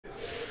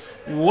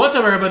What's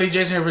up, everybody?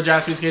 Jason here for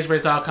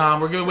jaspyscasebreaks.com.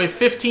 We're giving away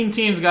 15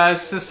 teams,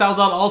 guys. This sells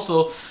out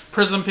also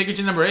PRIZM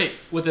PYT number 8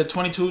 with the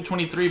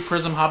 22-23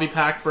 PRIZM Hobby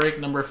Pack break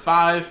number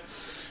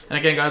 5. And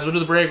again, guys, we'll do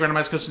the break,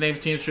 randomize customer names,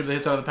 teams, strip the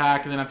hits out of the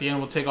pack, and then at the end,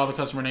 we'll take all the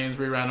customer names,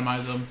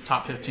 re-randomize them.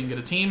 Top 15 get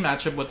a team,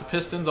 match up with the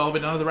Pistons, all the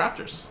way down to the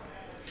Raptors.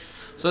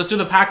 So let's do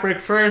the pack break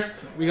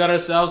first. We got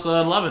ourselves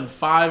 11,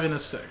 5, and a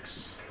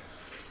 6.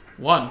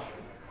 1,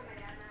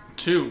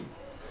 2,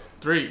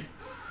 3,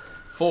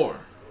 4,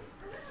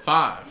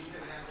 5,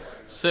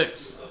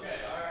 6,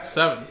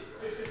 7,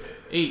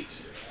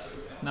 8,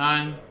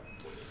 9,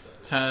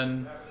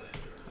 10,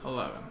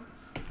 11.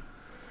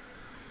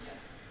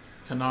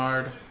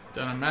 Kennard,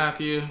 Dunn and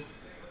Matthew.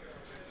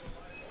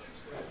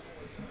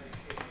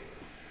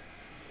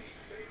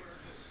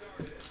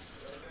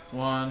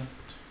 One,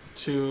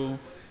 2,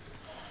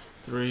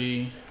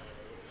 3,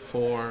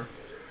 4,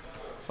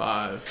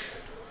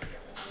 5,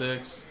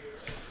 6,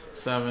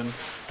 7,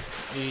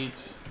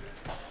 8,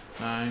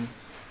 9,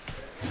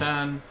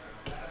 10,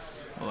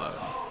 11.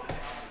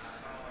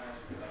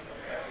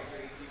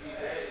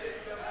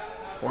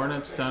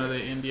 Hornets down to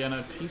the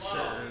Indiana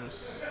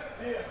Pacers.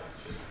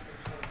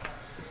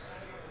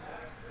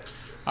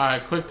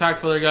 Alright, quick pack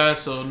filler, guys,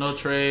 so no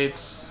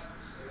trades.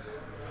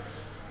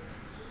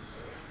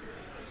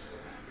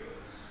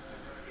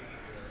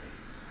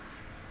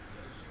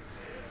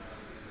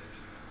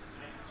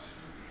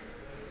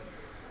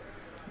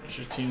 There's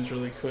your teams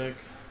really quick.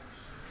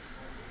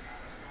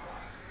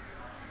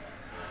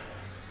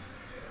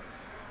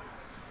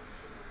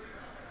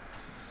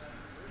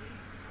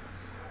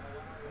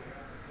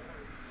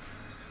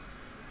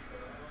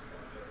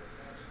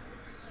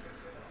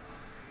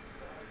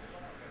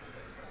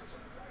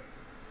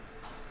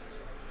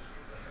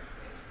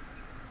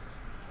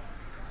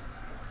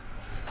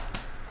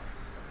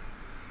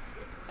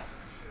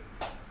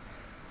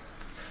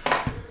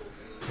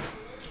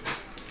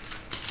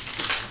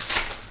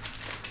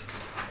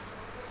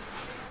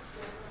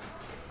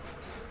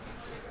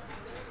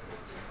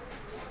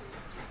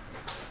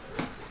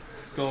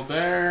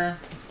 Gobert,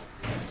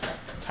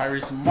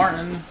 Tyrese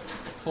Martin,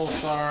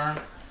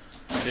 Pulsar,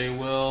 Jay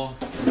Will,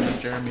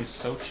 and Jeremy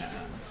Sochan.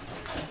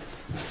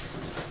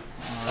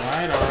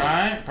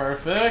 Alright,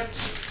 perfect.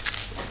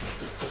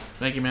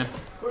 Thank you, man.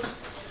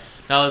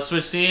 Now let's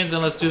switch scenes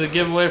and let's do the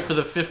giveaway for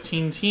the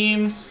 15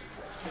 teams.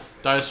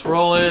 Dice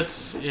roll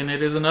it, and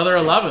it is another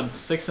 11,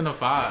 6 and a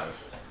 5.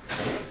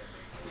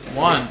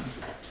 1,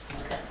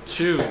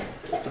 2,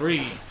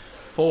 3,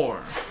 4,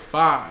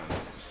 5,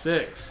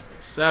 6,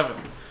 7,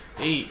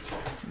 8,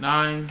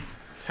 9,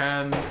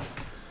 10,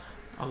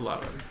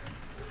 11.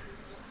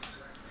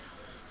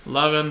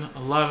 11,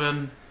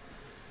 11.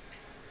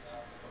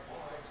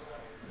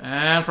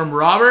 And from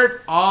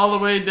Robert all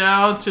the way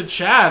down to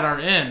Chad are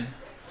in.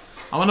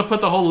 I'm going to put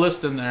the whole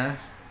list in there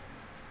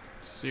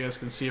so you guys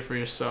can see it for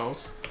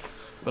yourselves.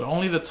 But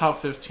only the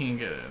top 15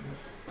 get in.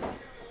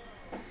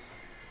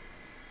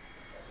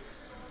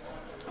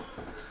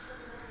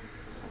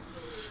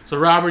 So,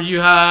 Robert,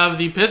 you have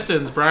the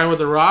Pistons, Brian with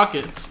the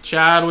Rockets,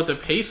 Chad with the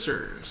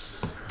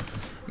Pacers,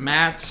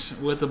 Matt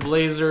with the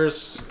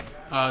Blazers,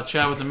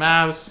 Chad with the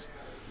Mavs,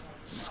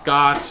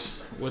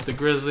 Scott with the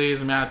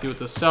Grizzlies, Matthew with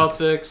the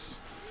Celtics,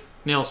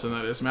 Nielsen,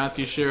 that is,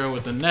 Matthew Shearer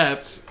with the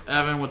Nets,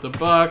 Evan with the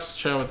Bucks,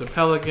 Chad with the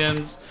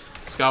Pelicans,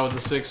 Scott with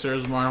the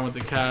Sixers, Martin with the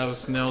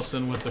Cavs,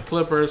 Nielsen with the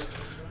Clippers,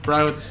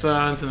 Brian with the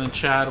Suns, and then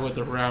Chad with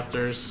the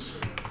Raptors.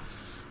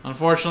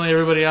 Unfortunately,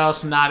 everybody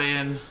else not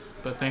in,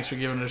 but thanks for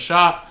giving it a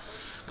shot.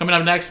 Coming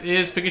up next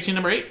is PYT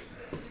number 8.